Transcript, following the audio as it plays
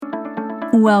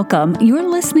Welcome. You're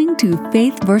listening to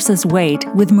Faith versus Weight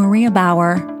with Maria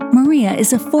Bauer. Maria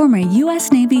is a former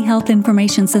U.S. Navy Health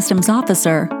Information Systems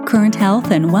officer, current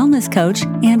health and wellness coach,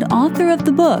 and author of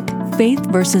the book Faith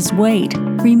versus Weight,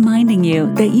 reminding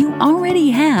you that you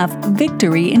already have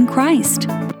victory in Christ.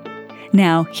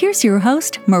 Now, here's your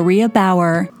host, Maria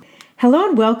Bauer. Hello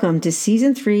and welcome to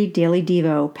Season 3 Daily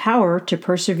Devo, Power to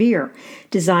Persevere,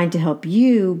 designed to help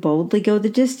you boldly go the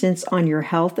distance on your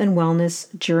health and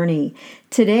wellness journey.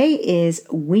 Today is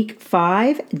Week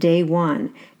 5, Day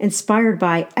 1, inspired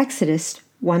by Exodus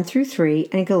 1 through 3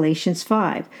 and Galatians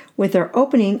 5, with our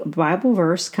opening Bible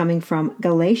verse coming from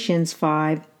Galatians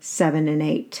 5, 7 and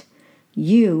 8.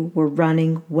 You were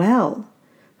running well.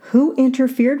 Who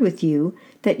interfered with you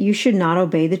that you should not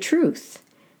obey the truth?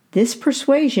 This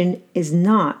persuasion is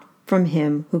not from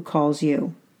him who calls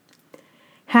you.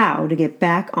 How to get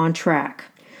back on track.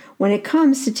 When it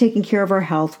comes to taking care of our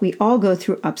health, we all go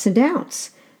through ups and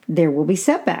downs. There will be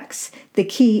setbacks. The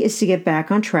key is to get back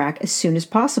on track as soon as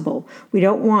possible. We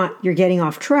don't want your getting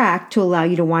off track to allow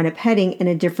you to wind up heading in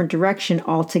a different direction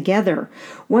altogether.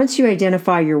 Once you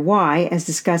identify your why, as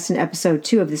discussed in episode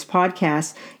 2 of this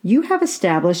podcast, you have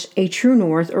established a true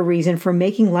north or reason for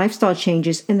making lifestyle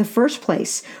changes in the first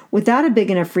place. Without a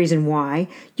big enough reason why,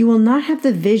 you will not have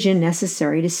the vision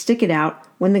necessary to stick it out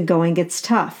when the going gets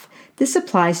tough. This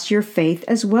applies to your faith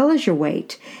as well as your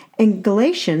weight. In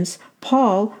Galatians,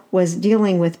 Paul was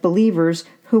dealing with believers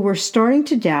who were starting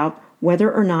to doubt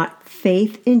whether or not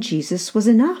faith in Jesus was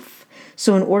enough.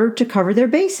 So in order to cover their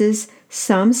bases,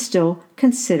 some still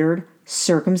considered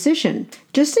circumcision,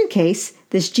 just in case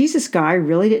this Jesus guy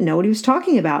really didn't know what he was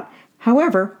talking about.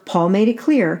 However, Paul made it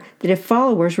clear that if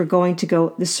followers were going to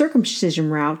go the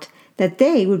circumcision route, that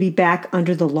they would be back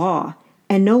under the law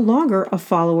and no longer a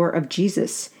follower of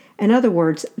Jesus. In other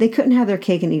words, they couldn't have their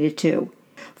cake and eat it too.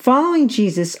 Following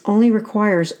Jesus only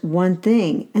requires one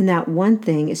thing, and that one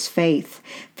thing is faith.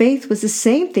 Faith was the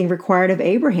same thing required of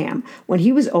Abraham when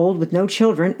he was old with no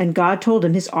children, and God told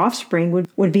him his offspring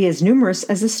would be as numerous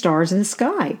as the stars in the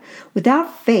sky.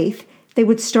 Without faith, they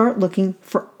would start looking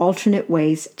for alternate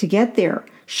ways to get there.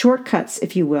 Shortcuts,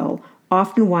 if you will,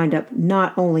 often wind up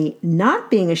not only not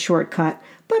being a shortcut,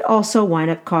 but also wind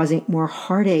up causing more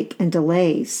heartache and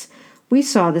delays. We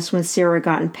saw this when Sarah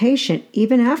got impatient,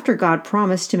 even after God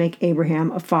promised to make Abraham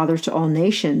a father to all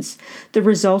nations. The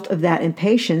result of that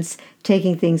impatience,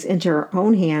 taking things into her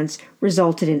own hands,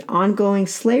 resulted in ongoing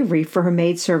slavery for her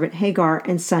maidservant Hagar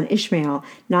and son Ishmael,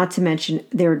 not to mention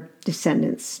their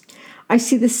descendants. I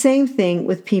see the same thing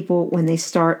with people when they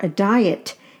start a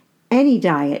diet. Any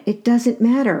diet, it doesn't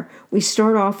matter. We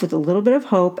start off with a little bit of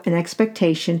hope and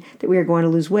expectation that we are going to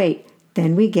lose weight.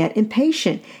 Then we get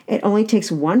impatient. It only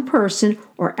takes one person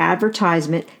or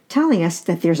advertisement telling us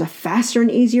that there's a faster and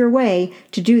easier way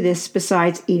to do this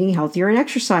besides eating healthier and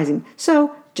exercising.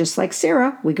 So, just like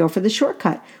Sarah, we go for the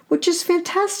shortcut, which is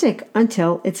fantastic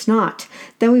until it's not.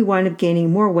 Then we wind up gaining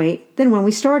more weight than when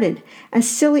we started. As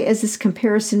silly as this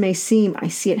comparison may seem, I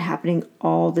see it happening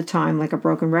all the time like a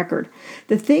broken record.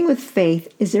 The thing with faith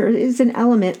is there is an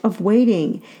element of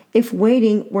waiting. If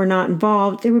waiting were not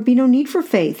involved, there would be no need for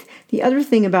faith. The other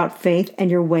thing about faith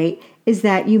and your weight is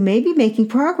that you may be making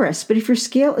progress, but if your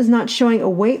scale is not showing a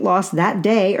weight loss that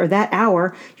day or that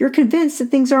hour, you're convinced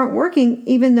that things aren't working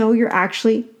even though you're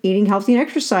actually eating healthy and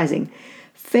exercising.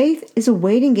 Faith is a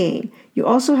waiting game. You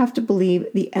also have to believe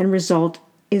the end result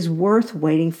is worth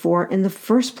waiting for in the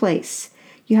first place.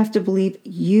 You have to believe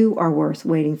you are worth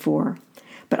waiting for.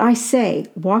 But I say,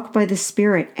 walk by the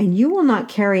Spirit, and you will not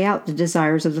carry out the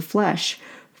desires of the flesh,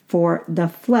 for the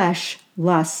flesh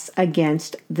lusts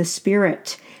against the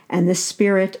Spirit, and the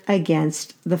Spirit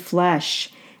against the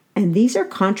flesh. And these are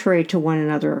contrary to one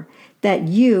another, that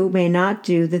you may not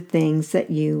do the things that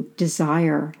you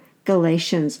desire.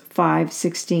 Galatians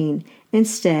 5:16.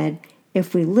 Instead,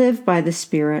 if we live by the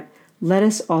Spirit, let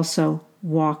us also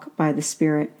walk by the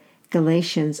Spirit.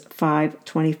 Galatians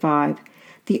 5:25.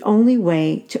 The only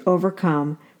way to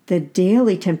overcome the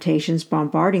daily temptations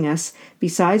bombarding us,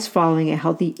 besides following a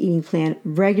healthy eating plan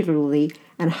regularly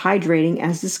and hydrating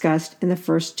as discussed in the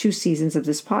first 2 seasons of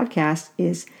this podcast,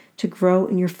 is to grow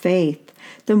in your faith.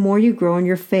 The more you grow in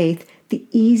your faith, the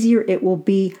easier it will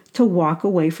be to walk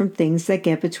away from things that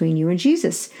get between you and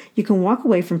Jesus. You can walk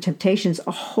away from temptations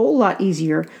a whole lot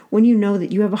easier when you know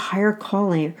that you have a higher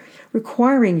calling,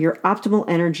 requiring your optimal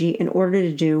energy in order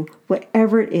to do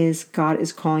whatever it is God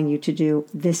is calling you to do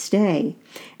this day.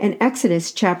 In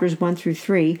Exodus chapters 1 through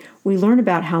 3, we learn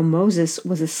about how Moses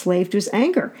was a slave to his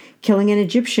anger, killing an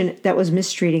Egyptian that was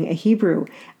mistreating a Hebrew.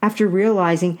 After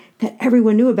realizing that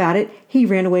everyone knew about it, he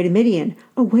ran away to Midian,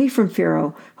 away from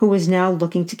Pharaoh, who was now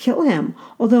looking to kill him.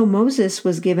 Although Moses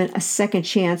was given a second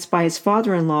chance by his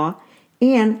father-in-law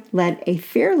and led a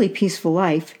fairly peaceful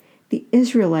life, the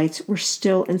Israelites were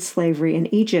still in slavery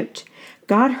in Egypt.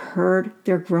 God heard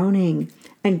their groaning,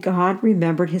 and God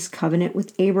remembered his covenant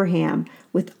with Abraham,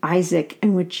 with Isaac,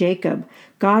 and with Jacob.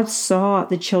 God saw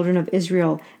the children of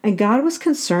Israel, and God was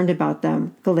concerned about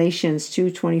them. Galatians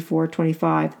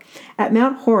 2:24-25. At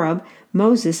Mount Horeb,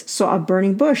 Moses saw a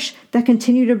burning bush that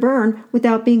continued to burn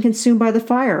without being consumed by the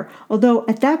fire. Although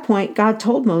at that point, God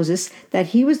told Moses that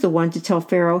he was the one to tell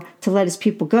Pharaoh to let his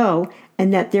people go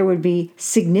and that there would be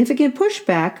significant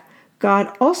pushback,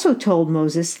 God also told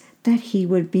Moses that he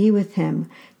would be with him.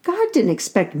 God didn't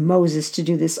expect Moses to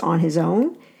do this on his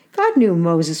own. God knew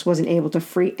Moses wasn't able to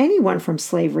free anyone from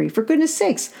slavery, for goodness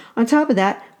sakes. On top of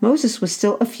that, Moses was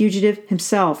still a fugitive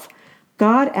himself.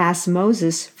 God asked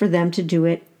Moses for them to do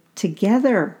it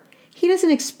together. He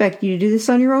doesn't expect you to do this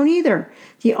on your own either.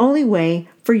 The only way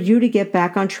for you to get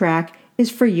back on track is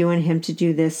for you and him to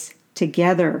do this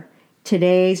together.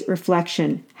 Today's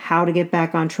reflection, how to get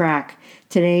back on track.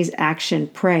 Today's action,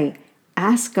 pray.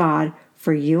 Ask God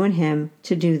for you and him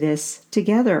to do this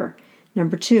together.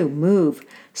 Number 2, move.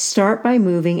 Start by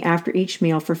moving after each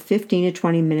meal for 15 to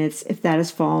 20 minutes if that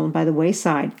has fallen by the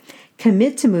wayside.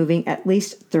 Commit to moving at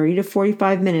least 30 to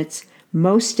 45 minutes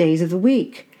most days of the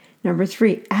week. Number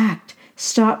 3, act.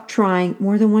 Stop trying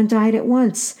more than one diet at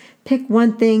once. Pick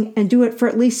one thing and do it for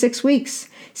at least 6 weeks.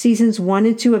 Seasons 1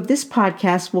 and 2 of this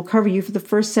podcast will cover you for the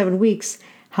first 7 weeks,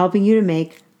 helping you to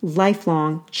make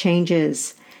lifelong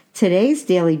changes. Today's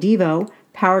Daily Devo,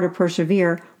 Power to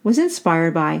Persevere, was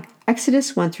inspired by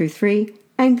Exodus 1 through 3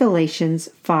 and Galatians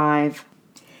 5.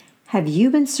 Have you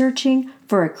been searching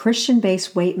for a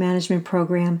Christian-based weight management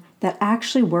program that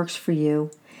actually works for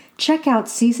you? Check out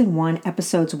Season 1,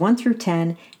 Episodes 1 through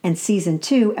 10, and Season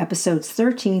 2, Episodes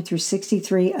 13 through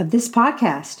 63 of this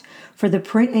podcast. For the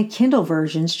print and Kindle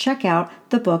versions, check out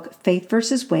the book Faith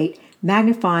vs. Weight,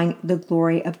 Magnifying the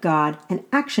Glory of God, an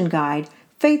action guide,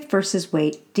 Faith vs.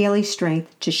 Weight, Daily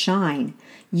Strength to Shine.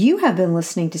 You have been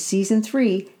listening to Season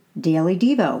 3, Daily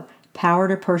Devo, Power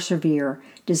to Persevere,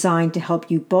 designed to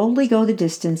help you boldly go the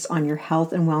distance on your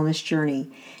health and wellness journey.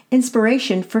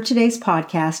 Inspiration for today's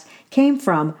podcast came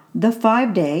from the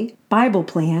 5-Day Bible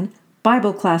Plan,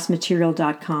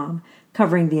 BibleClassMaterial.com,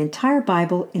 covering the entire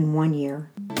Bible in 1 year.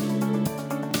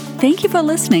 Thank you for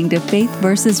listening to Faith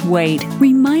vs. Weight,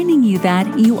 reminding you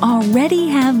that you already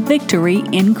have victory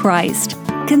in Christ.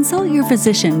 Consult your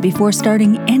physician before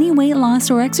starting any weight loss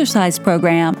or exercise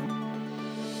program.